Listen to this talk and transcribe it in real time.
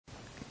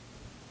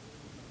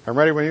I'm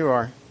ready when you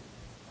are.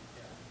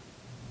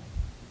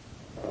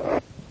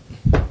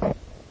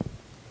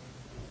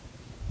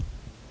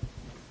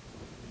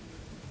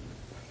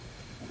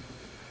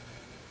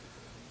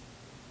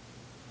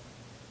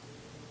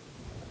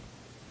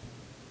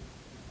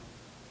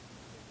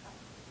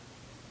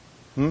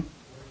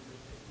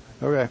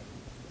 Okay.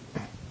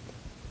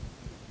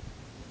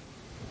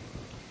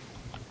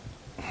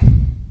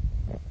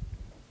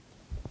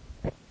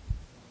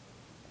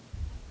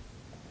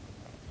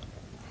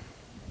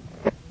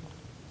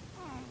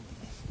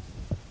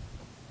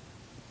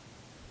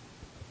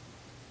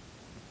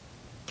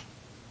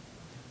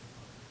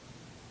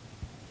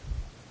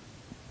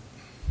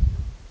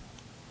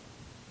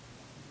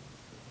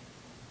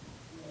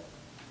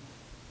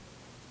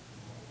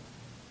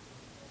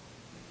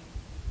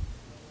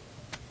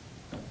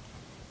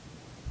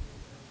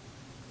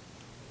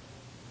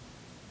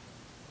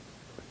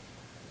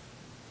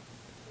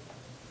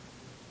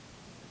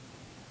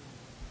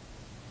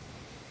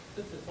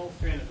 Since this whole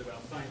strand is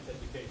about science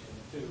education,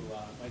 too,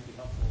 it might be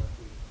helpful if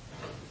we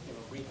give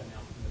a brief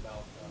announcement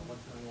about what's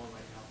going on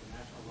right now at the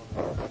national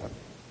level because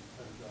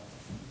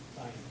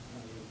science. Some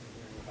of you have been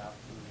hearing about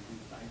some of the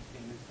new science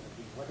standards that are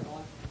being worked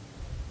on.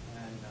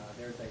 And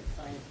there's a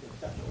science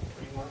conceptual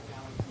framework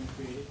now that's been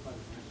created by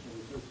the National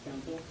Research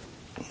Council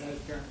that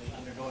is currently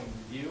undergoing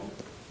review.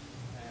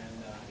 And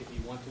if you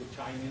want to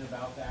chime in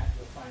about that,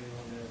 you'll find it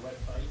on their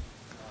website.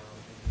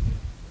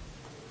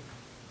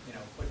 You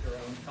know, put your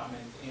own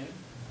comments in.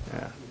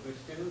 Yeah. If you wish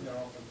to. There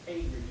are also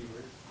paid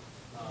reviewers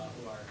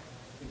who are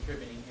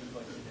contributing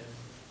input to this.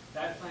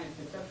 That science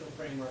conceptual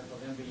framework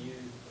will then be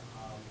used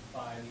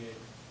by the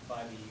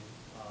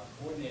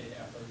coordinated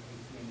effort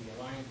between the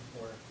Alliance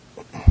for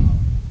I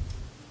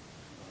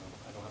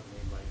don't have the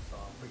name right, so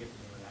I'll forget the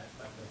name of that.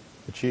 But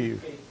the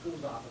state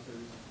schools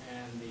officers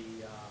and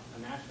the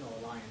National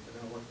Alliance are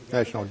going to work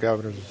together. National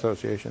Governors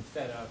Association.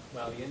 Set up,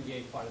 well, the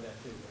NBA is part of that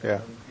too. Yeah.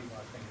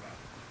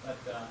 But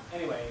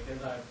anyway,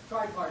 there's a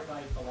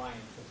tripartite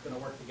alliance that's going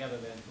to work together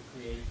then to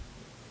create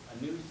a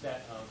new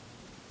set of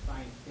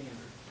science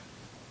standards,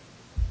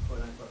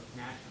 quote unquote,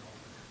 national,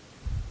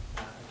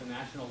 at the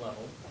national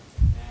level.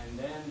 And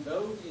then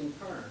those in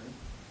turn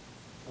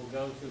will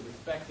go to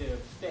respective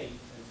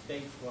states, and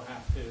states will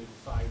have to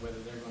decide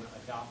whether they're going to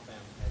adopt them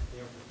as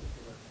their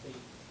particular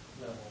state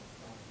level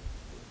science.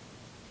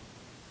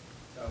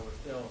 So we're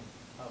still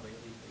probably at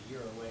least a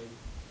year away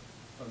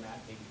from that,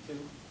 maybe two.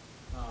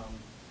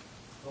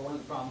 But one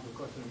of the problems, of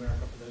course, in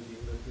America, for those of you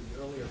who lived through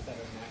the earlier set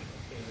of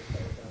national standards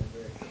that were done in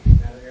various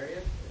matter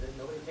areas, is that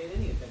nobody paid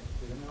any attention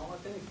to them in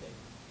almost any state.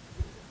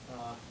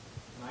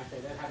 And I say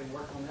that having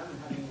worked on them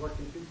and having worked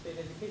in two state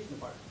education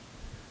departments.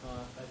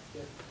 That's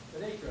just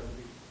the nature of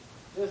it.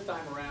 This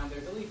time around,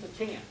 there's at least a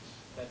chance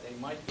that they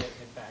might get,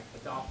 in fact,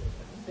 adopted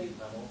at the state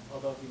level.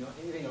 Although if you know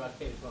anything about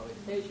K-12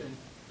 education,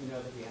 you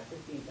know that we have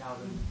 15,000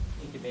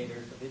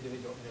 incubators of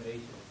individual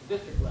innovation at the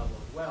district level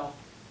as well.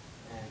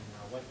 And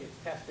what gets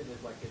tested is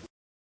what gets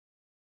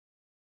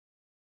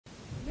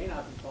may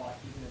not be taught,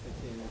 even if it's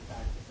in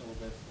fact the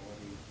syllabus or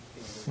the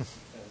standards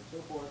and so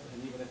forth,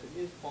 and even if it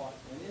is taught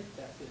and is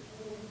tested,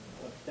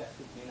 what's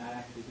tested may not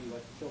actually be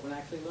what the children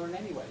actually learn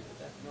anyway, but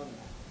that's another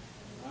matter.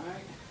 All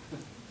right?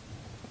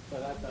 So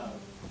that's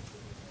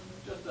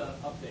just an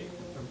update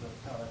in terms of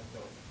how that's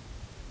going.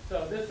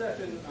 So this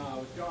session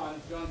with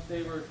John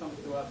Staver comes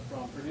to us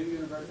from Purdue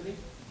University.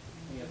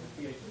 He has a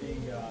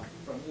PhD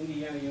from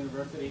Indiana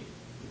University.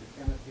 He's a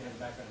chemist. He has a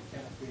background in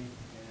chemistry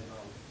and is a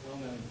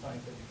well-known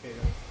science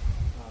educator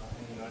in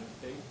the United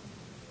States,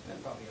 and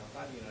probably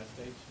outside the United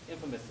States,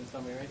 infamous in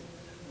some areas.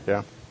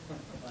 Yeah,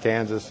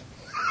 Kansas.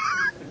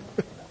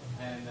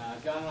 And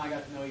John and I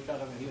got to know each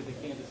other when he was at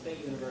Kansas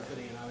State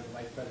University, and I was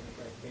vice president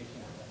for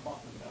education at the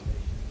Kaufman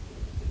Foundation in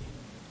Kansas City.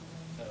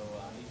 So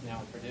he's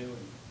now at Purdue,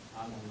 and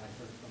I'm on my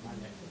search for my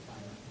next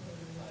assignment.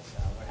 But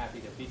we're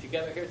happy to be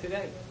together here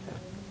today.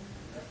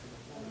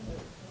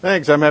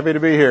 Thanks. I'm happy to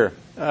be here.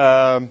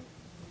 Title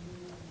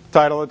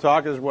of the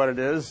talk is what it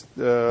is.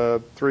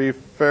 Three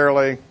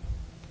fairly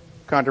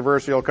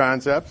controversial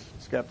concepts: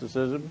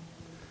 skepticism,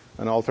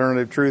 an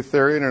alternative truth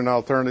theory, and an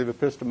alternative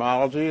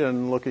epistemology,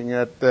 and looking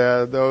at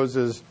those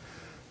as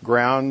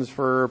grounds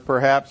for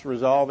perhaps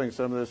resolving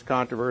some of this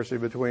controversy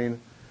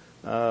between,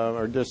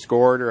 or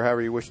discord, or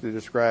however you wish to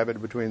describe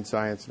it, between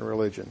science and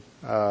religion.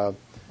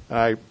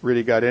 I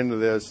really got into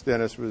this.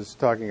 Dennis was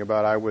talking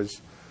about, I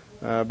was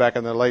back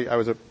in the I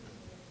was a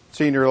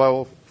senior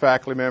level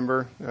faculty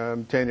member,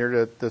 tenured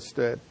at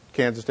the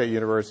Kansas State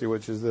University,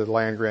 which is the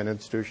land-grant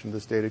institution of the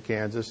state of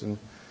Kansas, and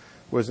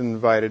was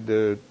invited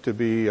to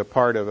be a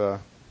part of a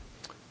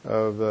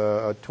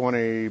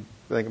 20, I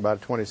think about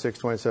a 26,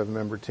 27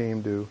 member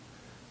team to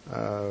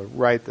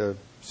write the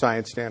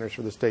science standards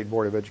for the State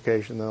Board of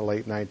Education in the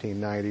late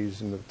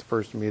 1990s. In the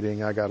first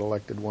meeting, I got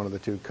elected one of the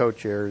two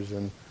co-chairs,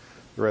 and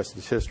the rest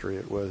is history.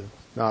 It was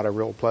not a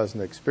real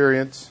pleasant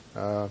experience,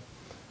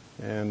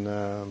 and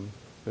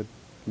it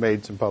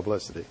made some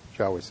publicity,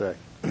 shall we say.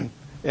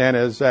 And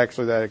as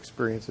actually that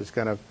experience has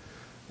kind of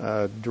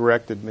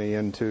directed me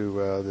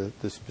into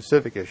the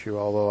specific issue,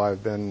 although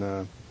I've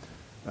been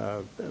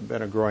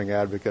been a growing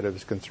advocate of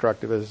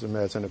constructivism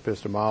as an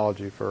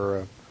epistemology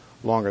for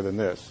longer than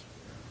this.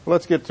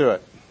 Let's get to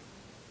it.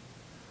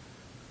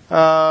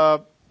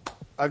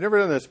 I've never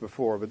done this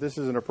before, but this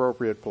is an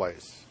appropriate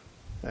place.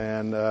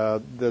 And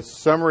the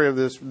summary of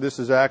this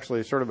is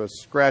actually sort of a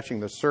scratching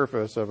the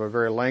surface of a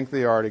very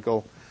lengthy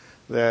article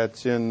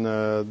that's in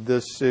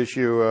this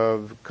issue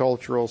of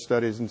Cultural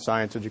Studies in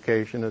Science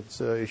Education. It's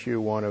issue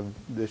 1 of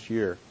this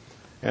year.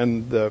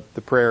 And the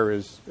prayer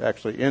is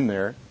actually in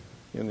there,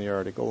 in the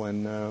article,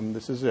 and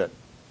this is it.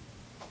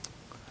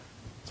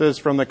 It says,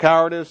 "From the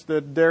cowardice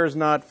that dares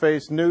not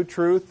face new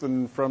truth,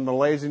 and from the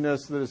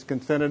laziness that is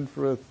contented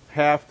with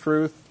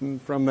half-truth,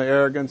 and from the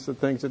arrogance that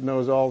thinks it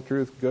knows all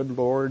truth, good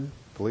Lord,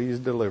 please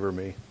deliver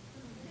me."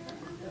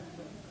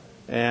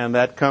 And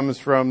that comes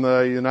from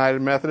the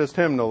United Methodist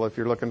Hymnal, if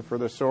you're looking for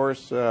the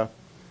source.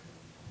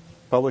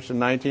 Published in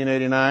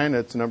 1989,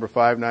 it's number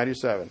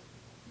 597.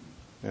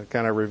 It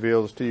kind of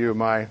reveals to you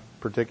my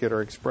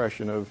particular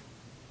expression of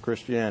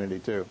Christianity,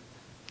 too.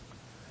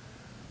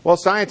 Well,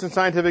 science and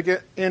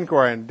scientific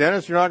inquiry. And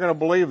Dennis, you're not going to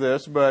believe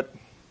this, but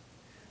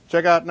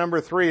check out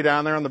number 3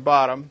 down there on the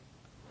bottom.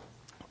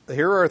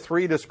 Here are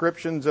 3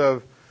 descriptions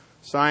of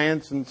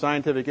science and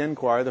scientific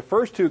inquiry. The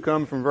first 2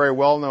 come from very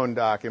well-known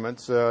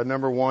documents.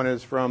 Number 1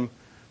 is from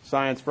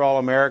Science for All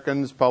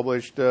Americans,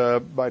 published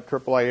by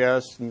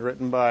AAAS and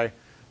written by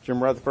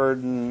Jim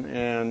Rutherford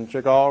and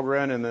Chick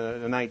Ahlgren in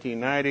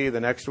 1990. The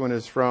next one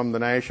is from the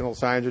National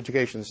Science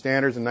Education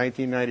Standards in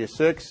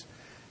 1996.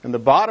 And the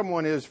bottom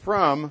one is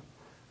from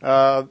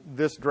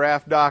this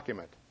draft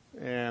document.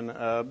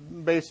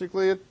 And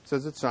basically it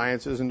says that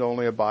science isn't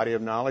only a body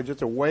of knowledge,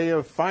 it's a way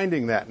of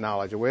finding that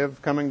knowledge, a way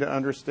of coming to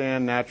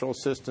understand natural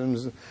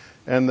systems.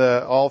 And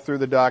all through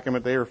the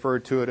document they refer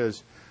to it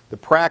as the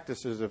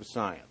practices of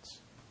science.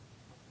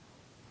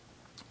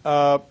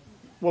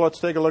 Well, let's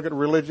take a look at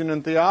religion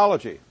and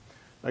theology.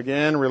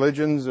 Again,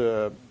 religion's,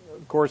 of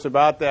course,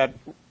 about that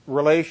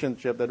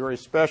relationship, that very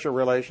special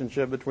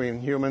relationship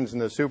between humans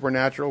and the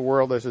supernatural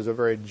world. This is a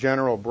very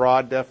general,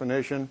 broad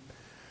definition.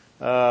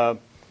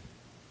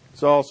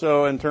 It's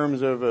also in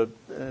terms of,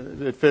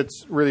 it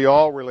fits really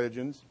all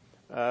religions.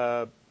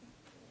 And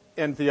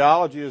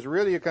theology is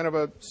really a kind of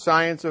a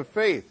science of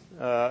faith.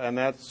 And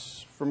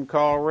that's from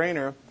Karl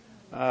Rahner.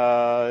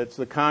 It's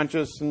the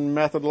conscious and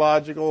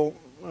methodological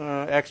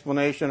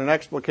explanation and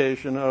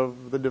explication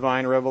of the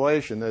divine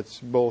revelation that's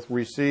both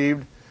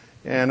received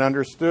and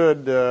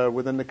understood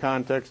within the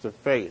context of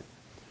faith.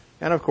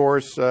 And of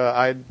course,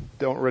 I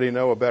don't really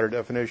know a better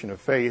definition of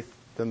faith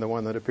than the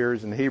one that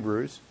appears in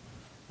Hebrews,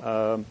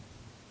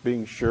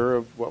 being sure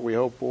of what we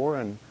hope for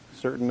and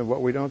certain of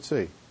what we don't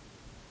see.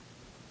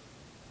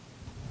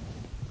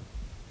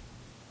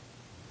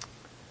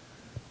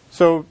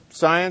 So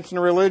science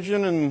and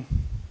religion and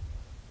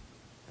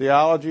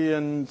theology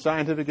and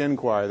scientific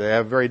inquiry, they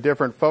have very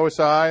different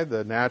foci,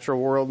 the natural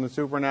world and the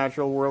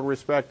supernatural world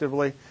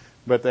respectively,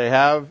 but they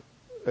have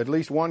at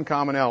least one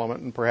common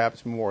element and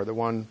perhaps more. The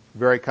one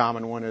very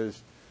common one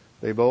is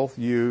they both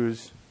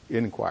use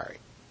inquiry.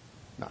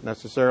 Not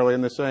necessarily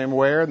in the same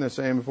way or in the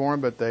same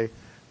form, but they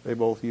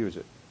both use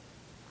it.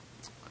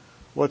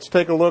 Let's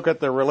take a look at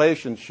the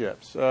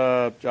relationships.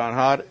 John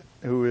Hott,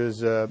 who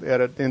is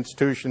at an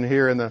institution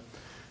here in the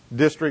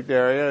district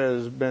area,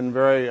 has been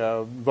very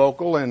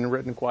vocal and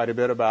written quite a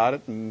bit about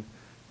it. And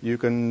you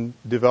can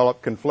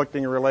develop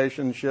conflicting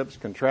relationships,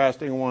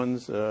 contrasting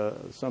ones,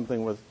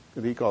 something with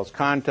what he calls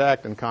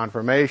contact and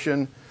confirmation.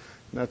 And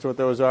that's what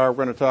those are.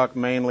 We're going to talk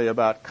mainly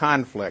about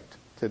conflict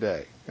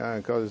today,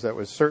 because that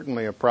was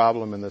certainly a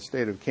problem in the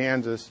state of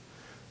Kansas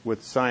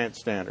with science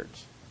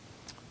standards.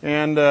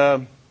 And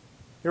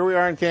here we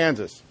are in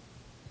Kansas.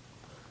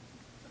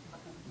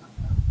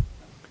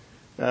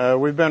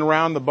 We've been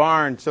around the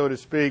barn, so to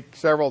speak,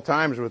 several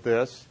times with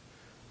this.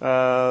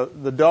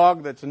 The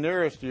dog that's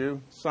nearest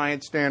you,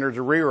 Science Standards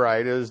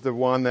Rewrite, is the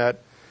one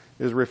that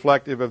is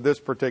reflective of this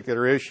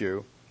particular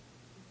issue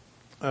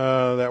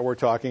that we're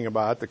talking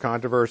about, the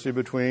controversy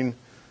between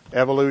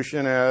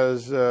evolution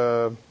as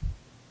the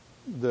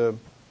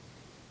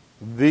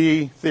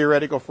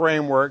theoretical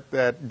framework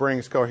that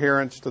brings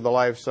coherence to the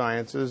life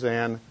sciences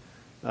and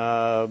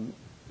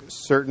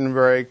certain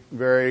very,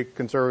 very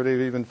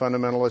conservative, even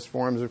fundamentalist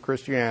forms of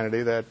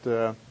Christianity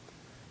that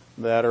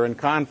are in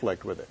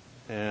conflict with it.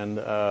 And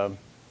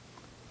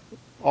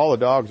all the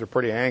dogs are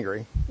pretty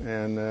angry,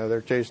 and they're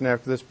chasing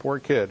after this poor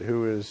kid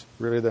who is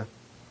really the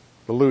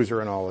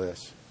loser in all of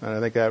this. And I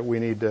think that we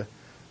need to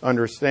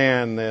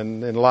understand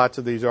in lots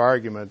of these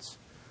arguments,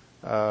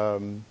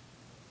 the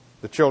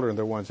children are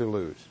the ones who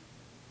lose.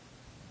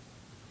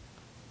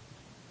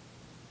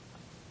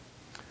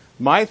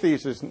 My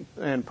thesis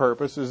and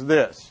purpose is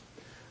this.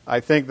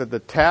 I think that the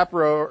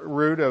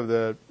taproot of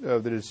the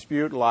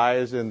dispute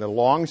lies in the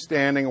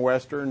long-standing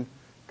Western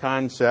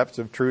concepts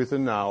of truth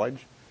and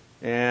knowledge.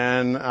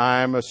 And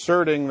I'm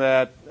asserting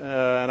that,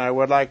 and I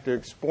would like to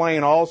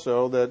explain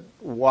also that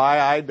why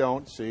I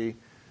don't see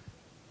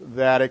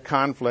that a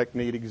conflict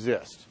need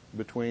exist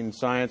between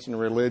science and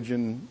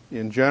religion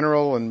in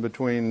general and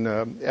between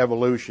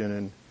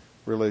evolution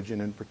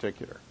religion in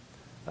particular.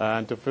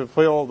 And to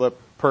fulfill the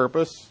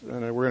purpose,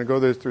 and we're going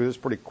to go through this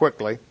pretty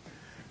quickly,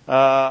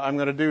 I'm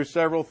going to do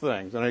several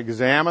things. I'm going to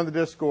examine the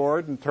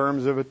discord in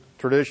terms of a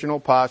traditional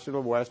postulate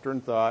of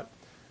Western thought.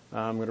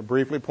 I'm going to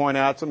briefly point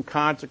out some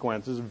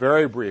consequences,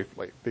 very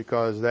briefly,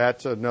 because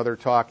that's another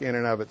talk in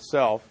and of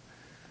itself.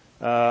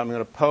 I'm going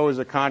to pose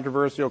a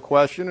controversial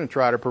question and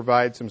try to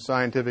provide some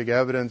scientific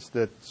evidence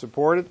that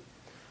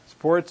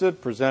supports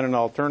it, present an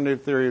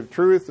alternative theory of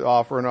truth,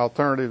 offer an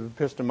alternative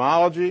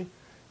epistemology,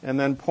 and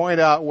then point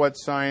out what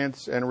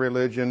science and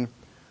religion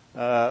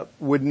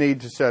would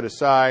need to set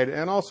aside,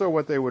 and also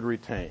what they would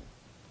retain.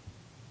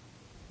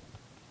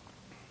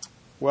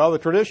 Well, the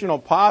traditional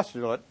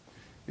postulate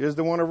is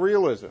the one of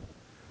realism.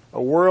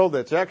 A world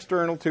that's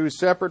external to,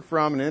 separate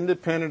from, and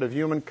independent of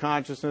human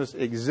consciousness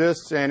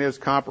exists and is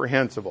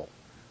comprehensible.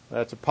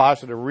 That's a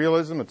postulate of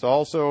realism. It's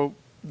also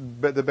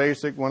one of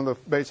the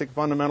basic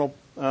fundamental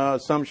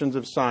assumptions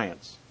of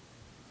science.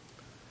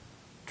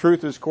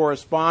 Truth as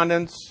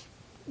correspondence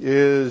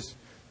is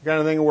the kind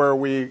of thing where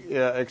we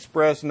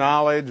express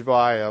knowledge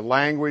via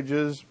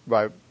languages,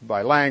 by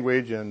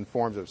language in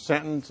forms of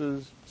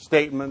sentences,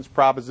 statements,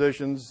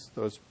 propositions.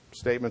 Those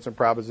statements and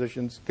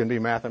propositions can be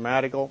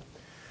mathematical.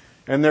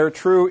 And they're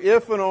true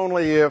if and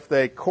only if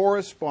they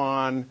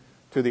correspond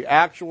to the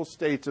actual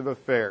states of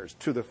affairs,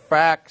 to the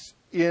facts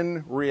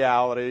in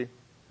reality.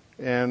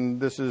 And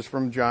this is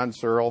from John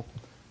Searle,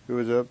 who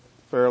is a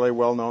fairly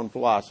well-known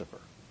philosopher.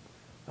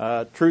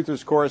 Truth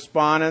as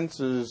correspondence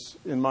is,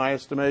 in my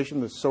estimation,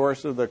 the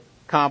source of the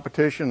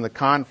competition, the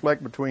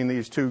conflict between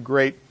these two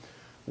great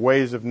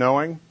ways of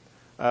knowing,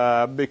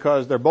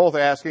 because they're both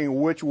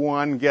asking which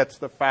one gets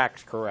the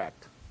facts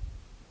correct.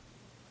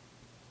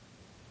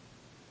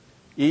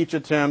 Each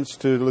attempts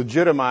to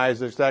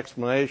legitimize its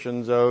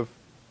explanations of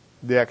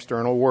the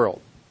external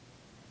world,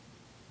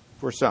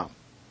 for some.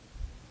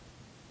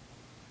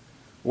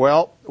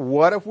 Well,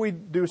 what if we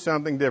do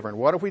something different?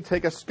 What if we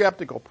take a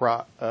skeptical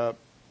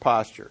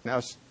posture?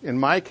 Now, in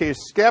my case,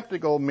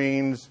 skeptical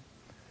means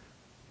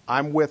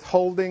I'm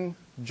withholding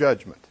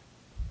judgment.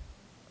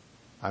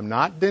 I'm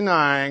not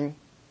denying,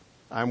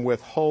 I'm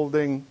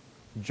withholding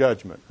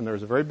judgment. And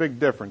there's a very big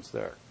difference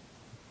there,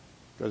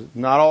 because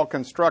not all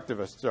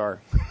constructivists are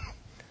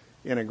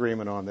in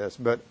agreement on this,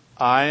 but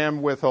I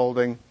am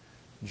withholding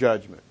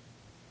judgment.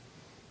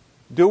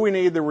 Do we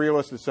need the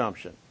realist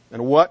assumption?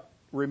 And what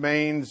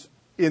remains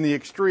in the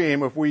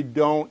extreme if we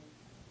don't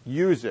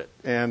use it?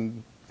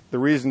 And the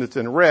reason it's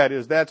in red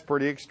is that's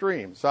pretty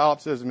extreme.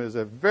 Solipsism is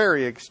a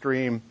very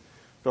extreme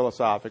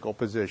philosophical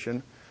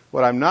position.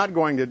 What I'm not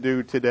going to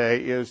do today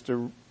is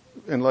to,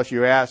 unless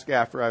you ask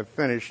after I've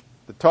finished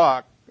the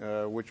talk,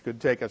 which could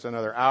take us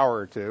another hour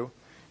or two,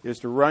 is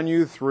to run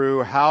you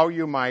through how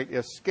you might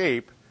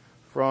escape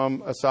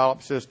from a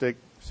solipsistic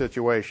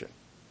situation.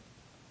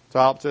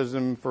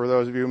 Solipsism, for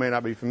those of you who may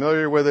not be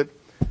familiar with it,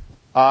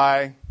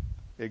 I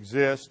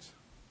exist,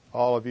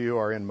 all of you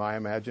are in my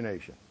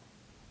imagination.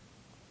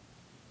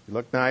 You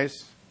look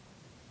nice,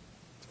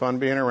 it's fun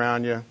being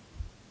around you,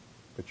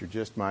 but you're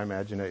just my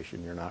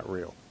imagination, you're not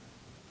real.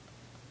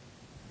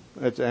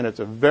 It's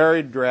a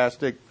very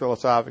drastic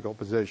philosophical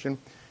position,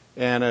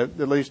 and at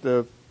least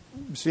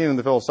seen in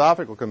the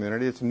philosophical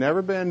community, it's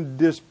never been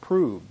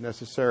disproved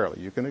necessarily.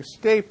 You can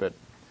escape it,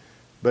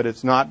 but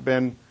it's not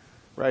been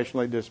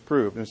rationally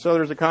disproved. And so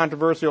there's a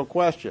controversial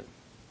question.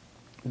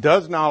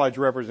 Does knowledge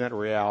represent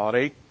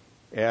reality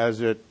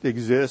as it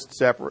exists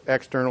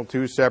external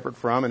to, separate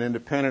from, and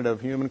independent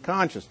of human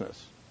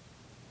consciousness?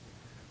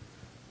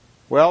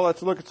 Well,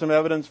 let's look at some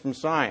evidence from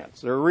science.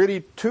 There are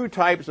really two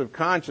types of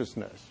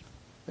consciousness,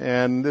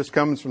 and this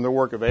comes from the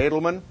work of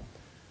Edelman,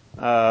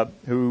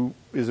 who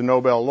is a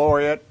Nobel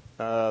laureate.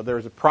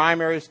 There's a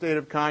primary state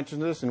of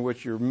consciousness in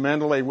which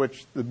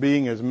the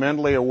being is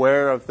mentally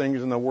aware of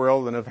things in the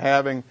world and of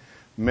having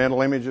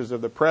mental images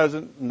of the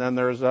present. And then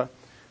there's a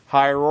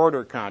higher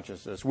order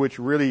consciousness, which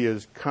really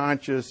is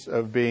conscious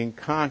of being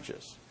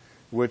conscious,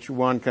 which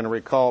one can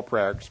recall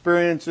prior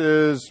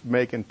experiences,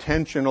 make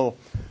intentional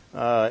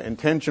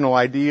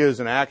ideas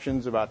and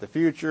actions about the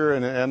future,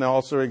 and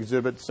also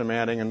exhibit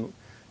semantic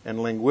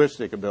and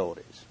linguistic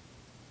abilities.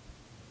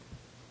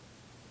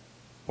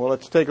 Well,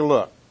 let's take a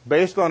look.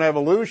 Based on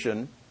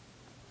evolution,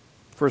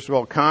 first of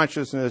all,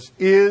 consciousness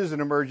is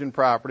an emergent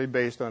property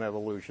based on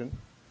evolution.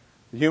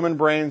 The human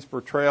brain's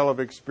portrayal of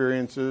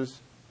experiences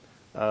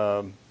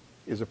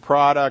is a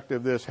product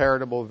of this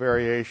heritable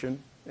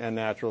variation and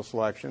natural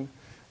selection.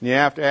 And you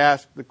have to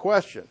ask the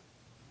question.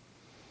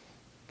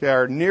 Okay,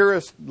 our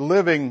nearest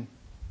living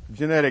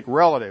genetic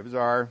relatives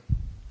are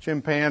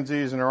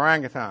chimpanzees and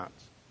orangutans.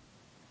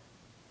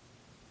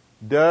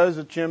 Does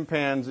a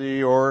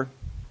chimpanzee or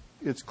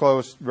its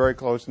very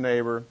close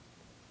neighbor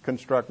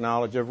construct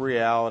knowledge of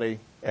reality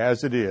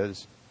as it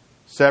is,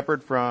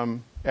 separate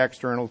from,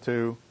 external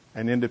to,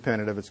 and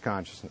independent of its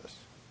consciousness?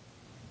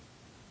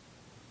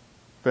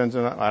 Depends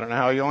on, I don't know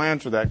how you'll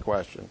answer that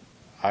question.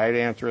 I'd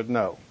answer it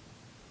no.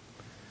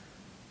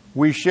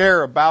 We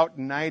share about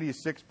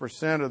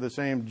 96% of the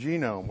same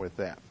genome with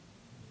them.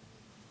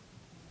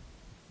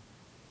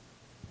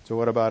 So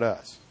what about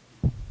us?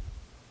 In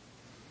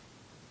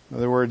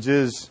other words,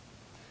 is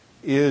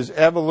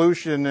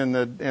evolution and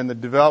the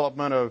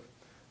development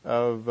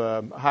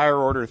of higher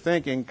order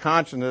thinking,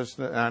 consciousness,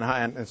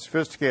 and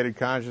sophisticated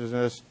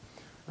consciousness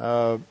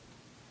an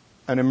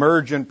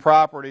emergent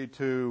property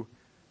to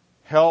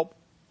help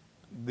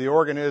the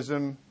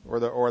organism or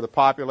the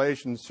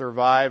population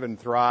survive and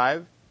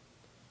thrive?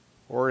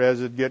 Or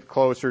does it get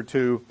closer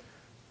to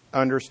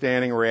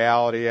understanding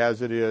reality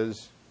as it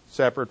is,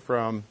 separate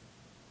from,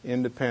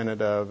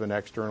 independent of, and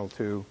external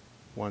to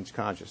one's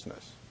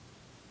consciousness?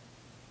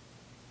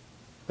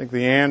 I think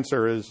the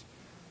answer is,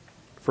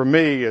 for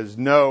me, is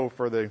no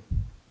for the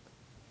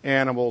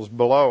animals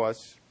below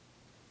us.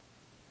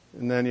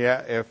 And then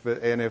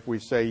if we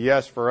say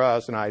yes for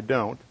us, and I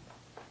don't,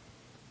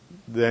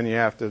 then you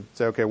have to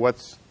say, okay,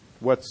 what's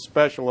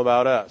special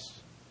about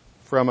us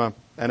from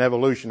an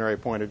evolutionary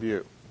point of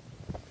view?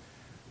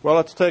 Well,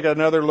 let's take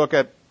another look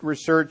at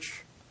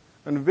research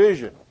and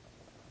vision.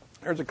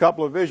 There's a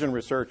couple of vision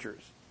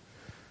researchers.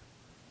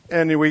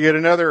 And we get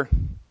another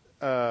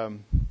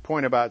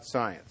point about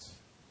science.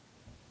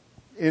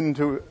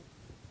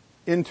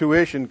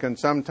 Intuition can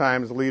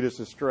sometimes lead us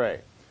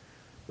astray.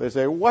 They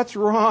say, what's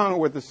wrong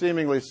with the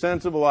seemingly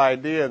sensible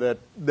idea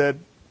that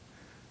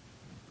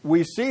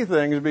we see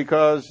things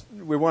because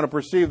we want to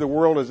perceive the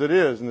world as it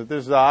is, and that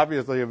this is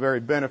obviously a very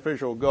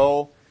beneficial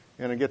goal,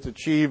 and it gets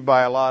achieved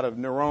by a lot of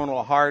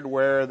neuronal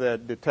hardware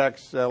that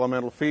detects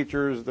elemental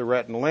features of the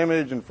retinal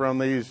image, and from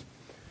these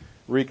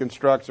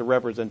reconstructs a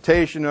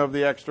representation of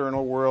the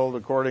external world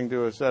according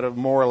to a set of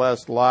more or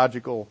less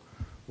logical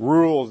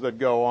rules that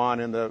go on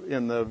in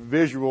the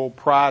visual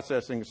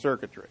processing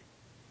circuitry.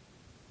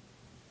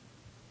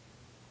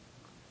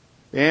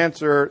 The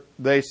answer,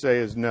 they say,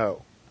 is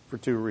no, for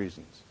two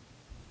reasons.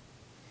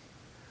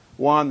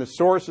 One, the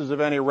sources of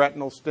any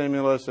retinal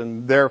stimulus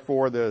and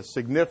therefore the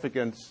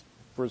significance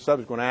for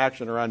subsequent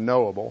action are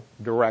unknowable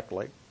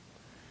directly.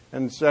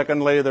 And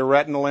secondly, the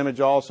retinal image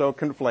also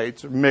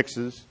conflates, or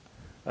mixes,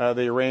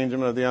 the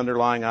arrangement of the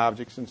underlying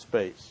objects in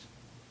space.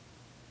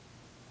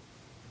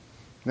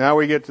 Now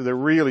we get to the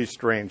really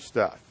strange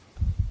stuff.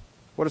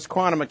 What does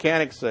quantum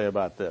mechanics say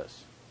about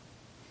this?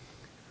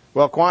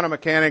 Well, quantum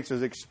mechanics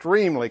is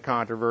extremely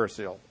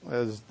controversial,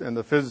 and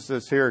the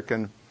physicists here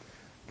can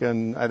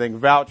I think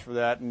vouch for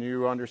that, and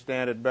you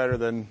understand it better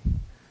than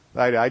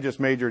I just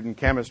majored in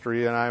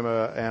chemistry, and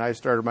I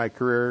started my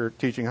career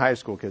teaching high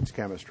school kids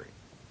chemistry.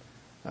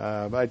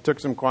 I took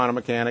some quantum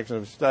mechanics and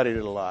have studied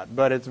it a lot,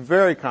 but it's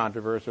very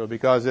controversial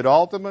because it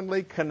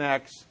ultimately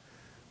connects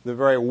the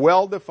very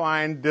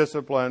well-defined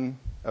discipline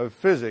of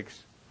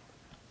physics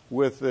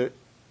with the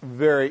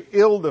very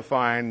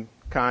ill-defined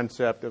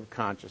concept of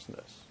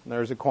consciousness. And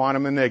there's a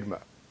quantum enigma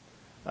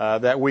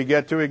that we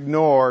get to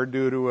ignore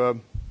due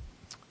to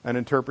an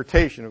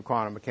interpretation of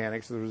quantum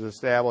mechanics that was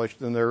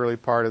established in the early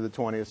part of the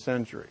 20th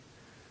century.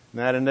 And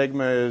that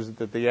enigma is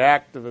that the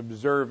act of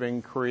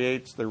observing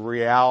creates the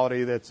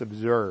reality that's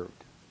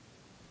observed.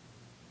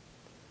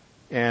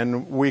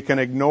 And we can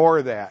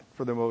ignore that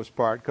for the most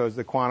part because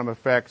the quantum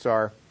effects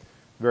are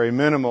very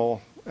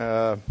minimal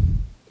at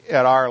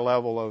our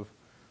level of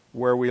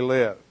where we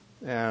live.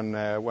 And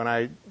when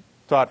I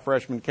taught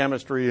freshman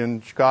chemistry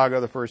in Chicago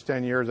the first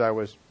 10 years I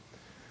was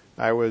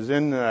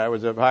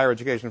a higher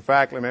education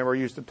faculty member,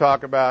 used to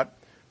talk about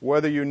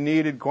whether you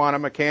needed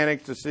quantum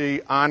mechanics to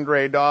see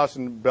Andre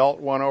Dawson belt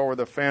one over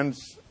the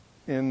fence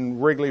in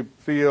Wrigley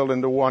Field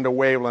into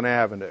Waveland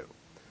Avenue.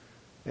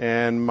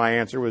 And my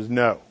answer was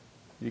no.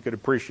 You could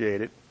appreciate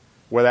it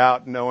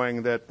without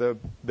knowing that the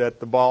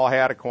ball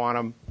had a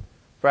quantum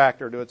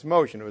factor to its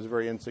motion. It was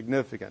very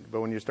insignificant.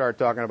 But when you start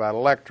talking about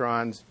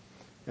electrons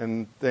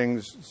and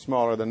things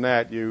smaller than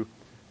that, you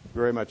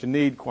very much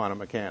need quantum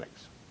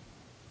mechanics.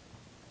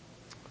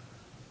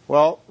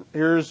 Well,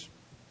 here's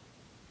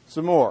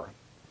some more.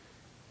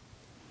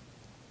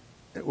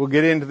 We'll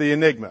get into the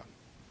enigma.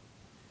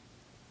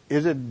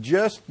 Is it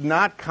just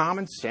not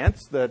common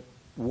sense that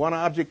one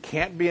object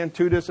can't be in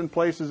two distant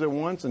places at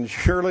once, and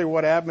surely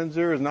what happens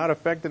there is not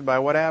affected by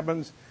what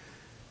happens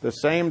the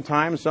same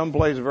time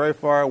someplace very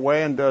far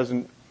away, and does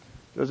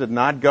it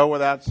not go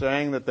without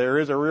saying that there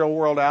is a real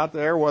world out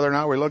there, whether or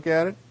not we look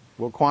at it?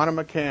 Well, quantum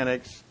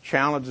mechanics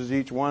challenges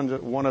each one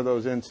of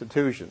those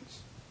intuition,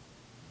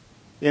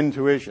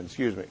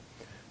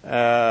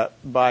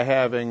 by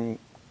having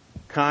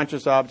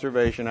conscious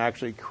observation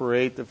actually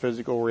create the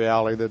physical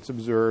reality that's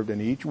observed,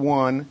 and each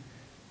one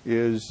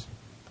is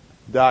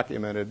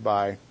documented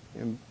by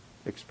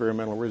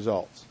experimental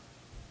results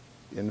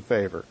in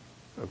favor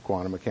of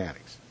quantum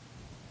mechanics.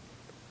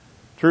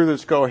 Through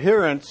this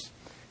coherence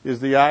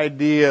is the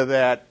idea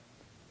that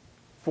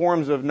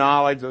forms of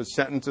knowledge, those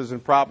sentences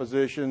and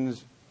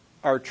propositions,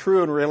 are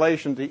true in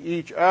relation to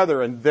each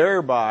other and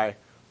thereby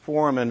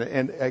form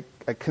a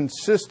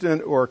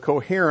consistent or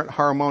coherent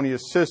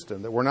harmonious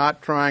system, that we're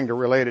not trying to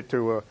relate it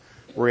to a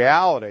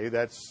reality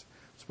that's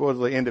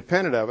supposedly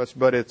independent of us,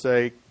 but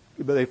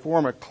they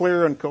form a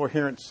clear and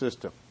coherent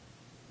system.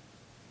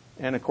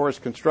 And of course,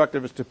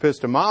 constructivist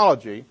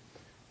epistemology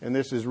and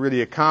this is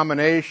really a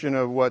combination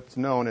of what's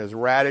known as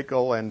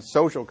radical and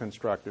social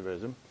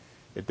constructivism.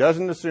 It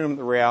doesn't assume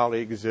that reality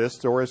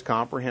exists or is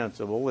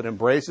comprehensible. It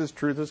embraces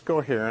truth as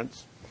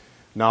coherence.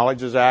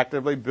 Knowledge is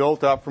actively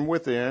built up from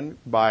within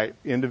by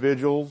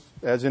individuals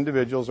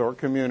or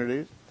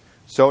communities.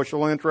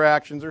 Social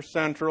interactions are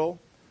central.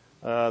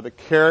 The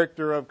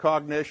character of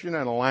cognition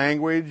and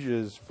language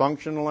is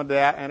functional and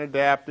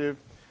adaptive.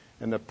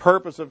 And the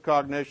purpose of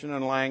cognition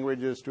and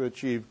language is to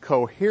achieve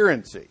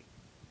coherency.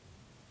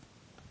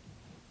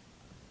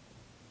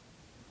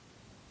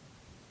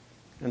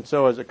 And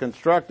so as a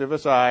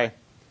constructivist, I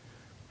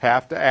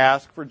have to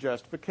ask for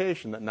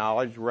justification that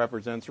knowledge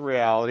represents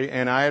reality,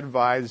 and I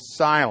advise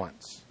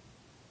silence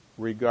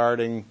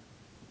regarding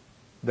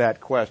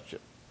that question.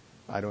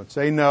 I don't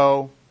say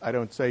no, I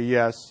don't say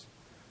yes,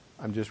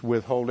 I'm just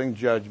withholding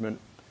judgment,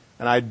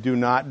 and I do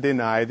not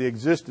deny the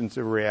existence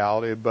of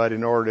reality, but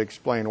in order to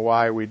explain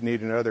why, we'd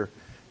need another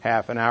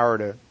half an hour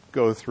to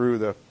go through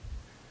the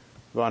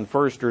von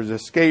Foerster's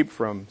escape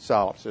from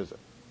solipsism.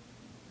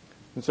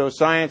 And so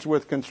science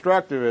with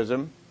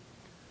constructivism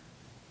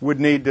would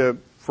need to,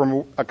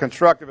 from a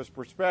constructivist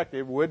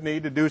perspective, would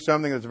need to do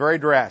something that's very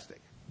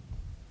drastic.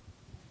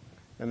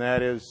 And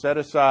that is set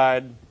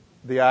aside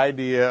the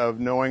idea of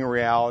knowing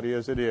reality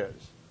as it is,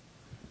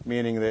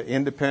 meaning that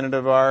independent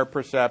of our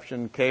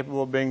perception,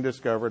 capable of being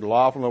discovered,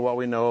 lawful of what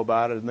we know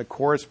about it, and the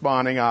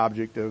corresponding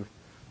object of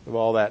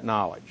all that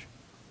knowledge.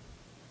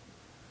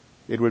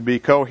 It would be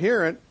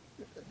coherent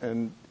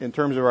in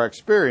terms of our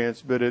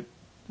experience, but it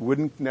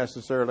wouldn't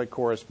necessarily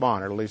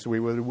correspond, or at least we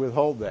would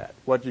withhold that.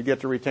 What you get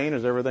to retain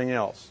is everything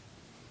else.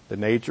 The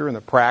nature and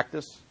the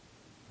practice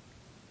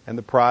and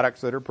the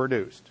products that are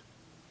produced.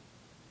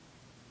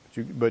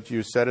 But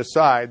you set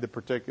aside the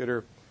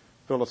particular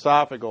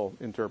philosophical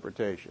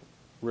interpretation.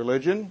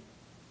 Religion,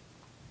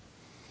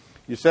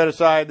 you set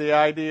aside the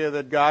idea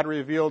that God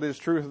revealed His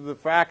truth of the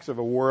facts of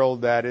a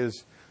world that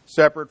is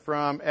separate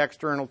from,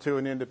 external to,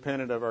 and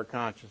independent of our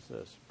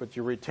consciousness. But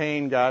you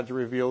retain God's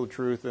revealed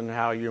truth in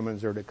how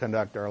humans are to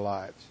conduct our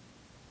lives.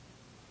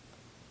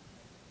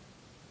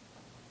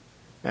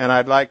 And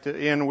I'd like to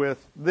end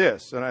with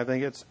this, and I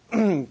think it's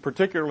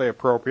particularly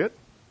appropriate.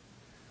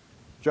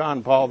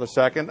 John Paul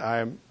II,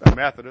 I'm a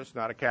Methodist,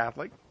 not a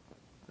Catholic,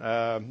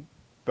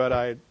 but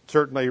I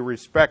certainly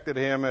respected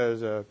him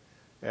as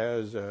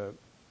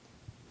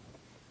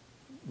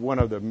one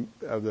of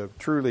the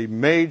truly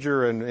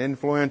major and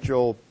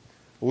influential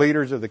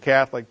leaders of the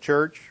Catholic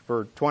Church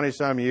for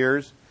 20-some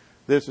years.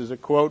 This is a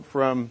quote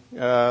from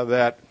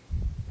that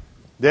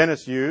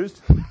Dennis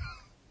used.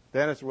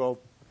 Dennis will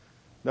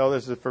know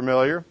this is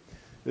familiar.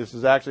 This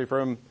is actually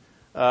from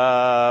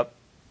the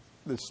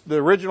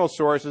original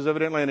source is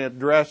evidently an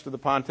address to the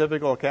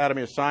Pontifical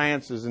Academy of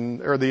Sciences in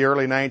the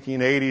early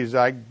 1980s.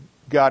 I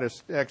got an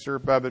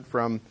excerpt of it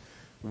from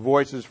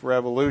Voices for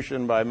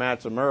Evolution by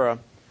Matsumura.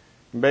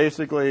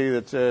 Basically,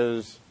 it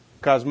says,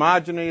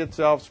 cosmogony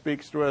itself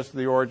speaks to us of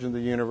the origin of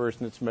the universe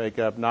and its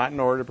makeup, not in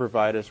order to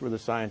provide us with a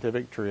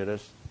scientific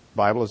treatise. The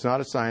Bible is not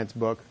a science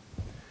book,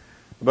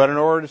 but in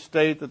order to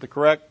state the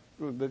correct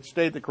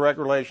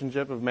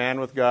relationship of man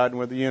with God and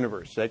with the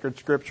universe. Sacred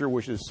Scripture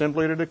wishes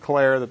simply to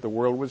declare that the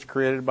world was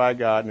created by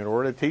God, and in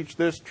order to teach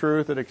this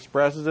truth, it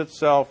expresses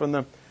itself in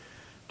the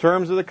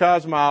terms of the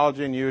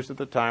cosmology in use at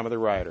the time of the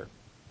writer.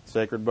 The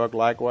sacred book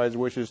likewise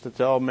wishes to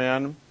tell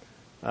men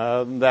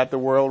that the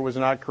world was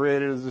not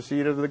created as the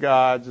seed of the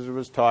gods, as it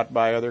was taught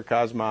by other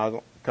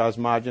cosmogonies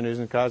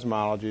and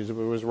cosmologies,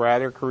 but it was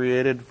rather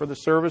created for the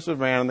service of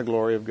man and the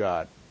glory of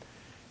God.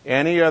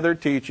 Any other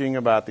teaching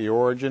about the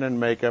origin and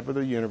makeup of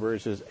the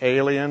universe is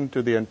alien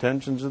to the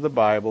intentions of the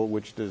Bible,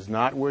 which does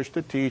not wish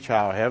to teach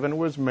how heaven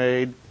was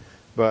made,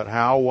 but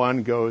how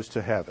one goes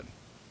to heaven.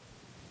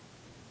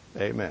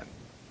 Amen.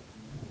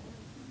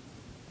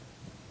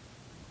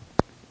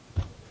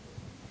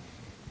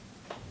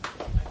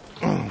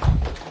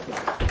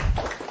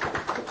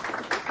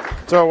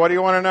 So what do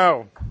you want to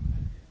know?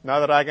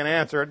 Not that I can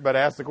answer it, but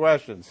ask the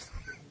questions.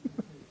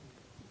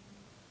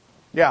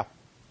 Yeah.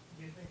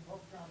 Do you think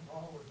Pope John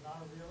Paul was not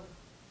a realist?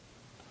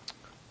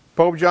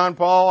 Pope John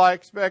Paul, I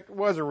expect,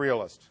 was a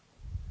realist.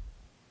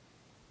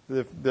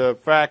 The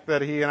fact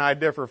that he and I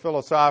differ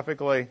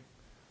philosophically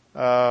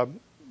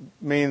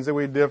means that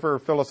we differ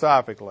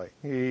philosophically.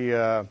 He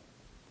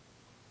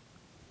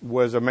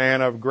was a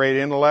man of great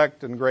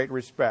intellect and great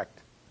respect.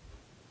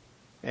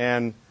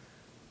 And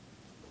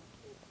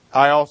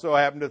I also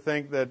happen to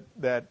think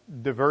that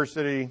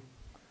diversity,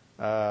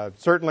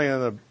 certainly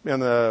in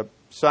the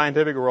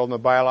scientific world, in the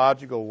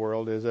biological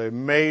world, is a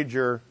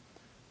major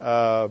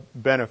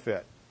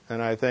benefit.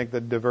 And I think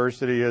that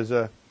diversity is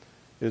a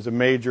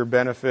major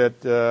benefit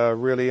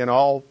really in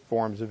all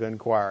forms of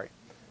inquiry.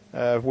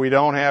 If we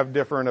don't have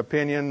different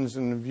opinions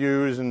and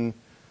views and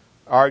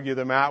argue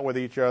them out with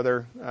each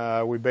other,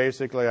 we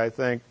basically, I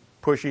think,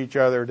 push each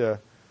other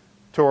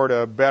toward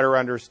a better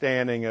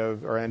understanding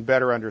and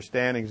better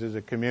understandings as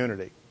a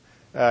community.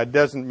 It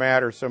doesn't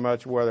matter so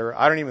much whether,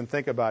 I don't even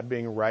think about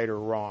being right or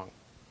wrong.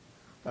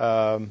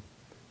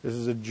 This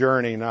is a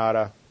journey,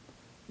 not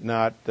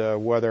not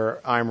whether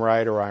I'm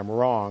right or I'm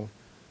wrong.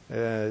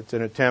 It's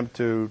an attempt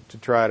to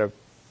try to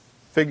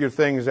figure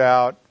things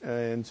out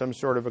in some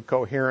sort of a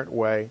coherent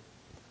way.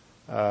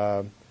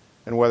 And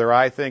whether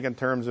I think in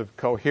terms of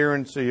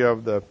coherency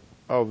of the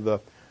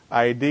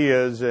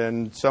ideas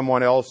and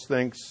someone else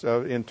thinks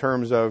in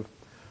terms of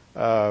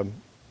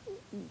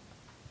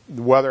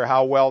whether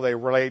how well they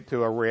relate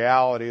to a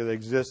reality that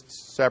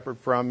exists separate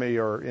from me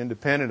or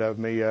independent of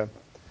me,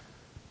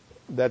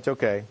 that's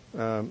okay.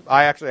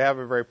 I actually have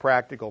a very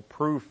practical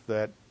proof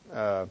that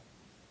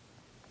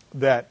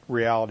that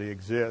reality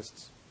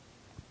exists.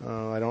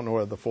 I don't know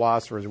whether the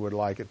philosophers would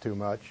like it too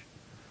much.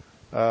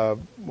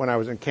 When I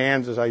was in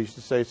Kansas, I used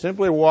to say,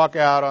 simply walk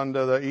out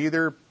onto the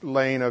either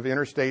lane of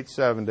Interstate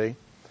 70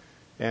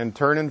 and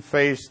turn and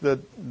face the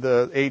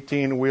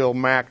 18-wheel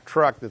Mack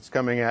truck that's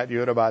coming at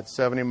you at about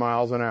 70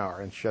 miles an hour,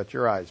 and shut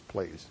your eyes,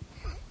 please.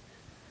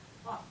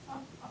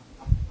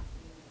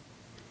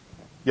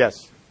 Yes?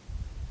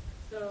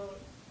 So,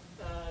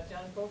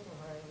 John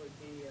Polkinghorne would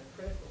be a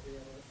critical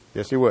realist.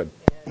 Yes, he would.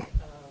 And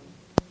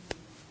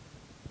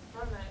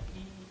from that,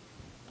 he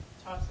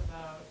talks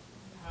about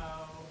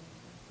how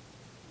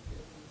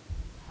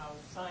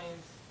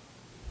science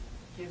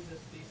gives us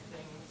these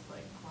things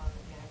like quantum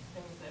mechanics,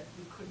 things that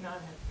we could not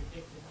have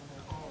predicted on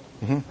our own.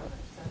 Mm-hmm.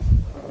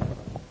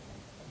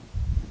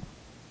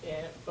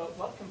 But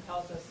what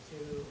compels us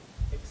to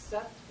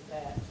accept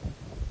that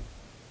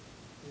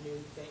new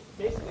thing?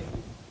 Basically,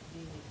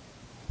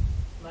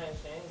 my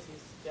understanding is he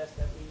suggests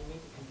that we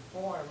need to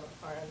conform,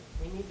 or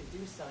we need to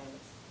do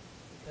science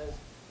because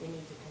we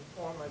need to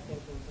conform our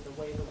thinking to the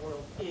way the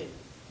world is.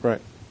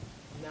 Right.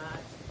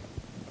 Not,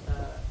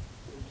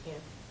 we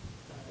can't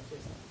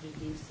just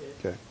deduce it.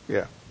 Okay.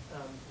 Yeah.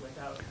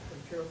 Without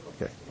empirical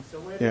Okay. testing. So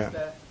where Yeah.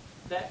 does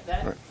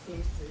that Right.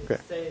 seems to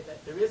Okay. say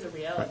that there is a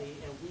reality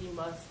and we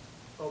must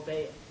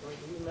obey it. Or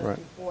we must Right.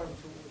 conform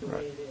to the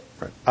way it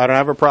is. Right. I don't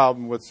have a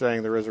problem with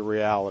saying there is a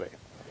reality.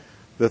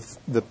 The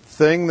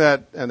thing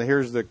that, and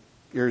here's the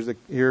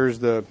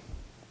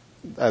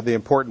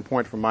important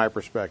point from my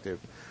perspective.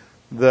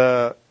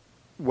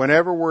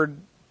 Whenever we're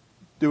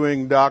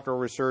doing doctoral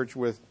research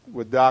with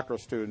doctoral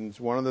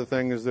students, one of the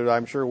things that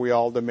I'm sure we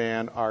all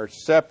demand are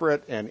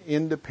separate and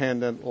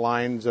independent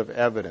lines of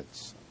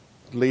evidence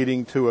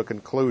leading to a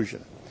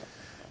conclusion.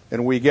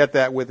 And we get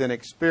that within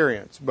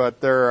experience.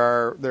 But there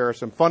are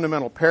some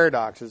fundamental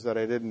paradoxes that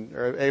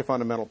a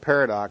fundamental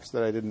paradox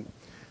that I didn't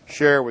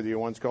share with you.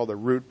 One's called the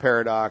root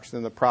paradox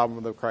and the problem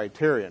of the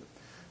criterion.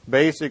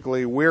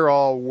 Basically, we're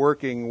all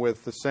working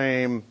with the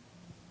same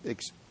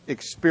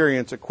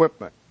experience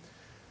equipment.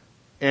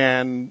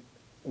 And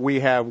we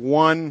have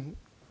one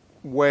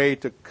way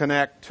to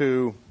connect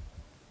to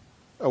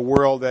a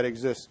world that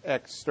exists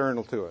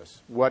external to us.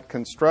 What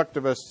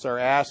constructivists are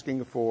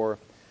asking for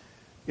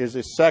is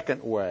a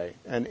second way,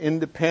 an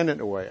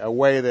independent way, a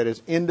way that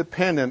is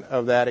independent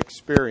of that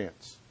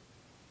experience.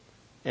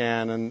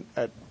 And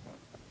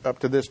up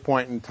to this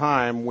point in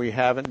time, we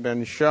haven't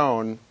been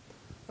shown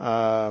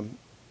a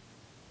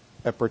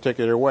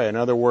particular way. In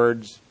other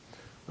words,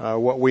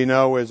 what we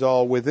know is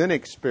all within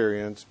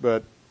experience,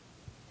 but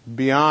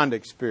beyond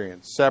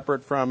experience,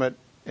 separate from it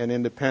and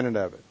independent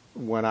of it.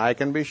 When I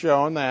can be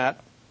shown that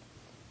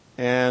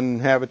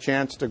and have a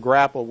chance to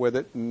grapple with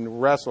it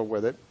and wrestle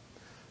with it,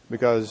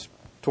 because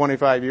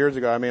 25 years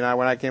ago, when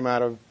I came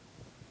out of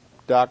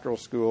doctoral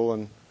school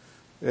and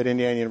at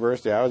Indiana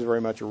University, I was very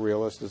much a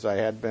realist, as I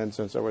had been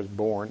since I was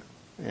born,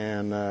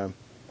 and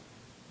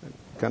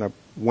kind of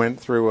went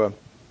through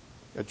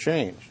a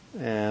change.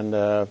 And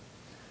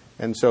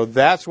so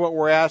that's what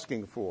we're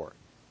asking for,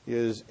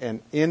 is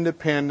an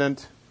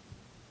independent,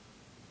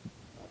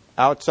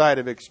 outside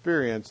of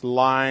experience,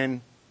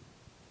 line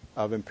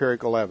of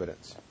empirical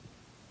evidence.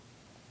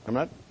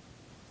 I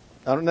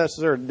don't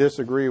necessarily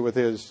disagree with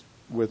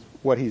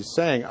what he's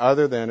saying,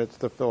 other than it's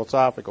the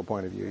philosophical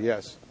point of view.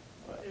 Yes.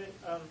 Your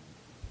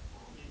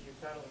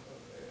title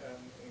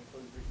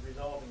includes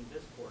resolving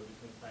discord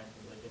between science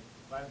and religion.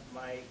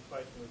 My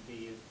question would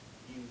be: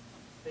 do you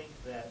think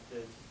that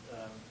this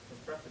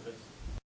constructivist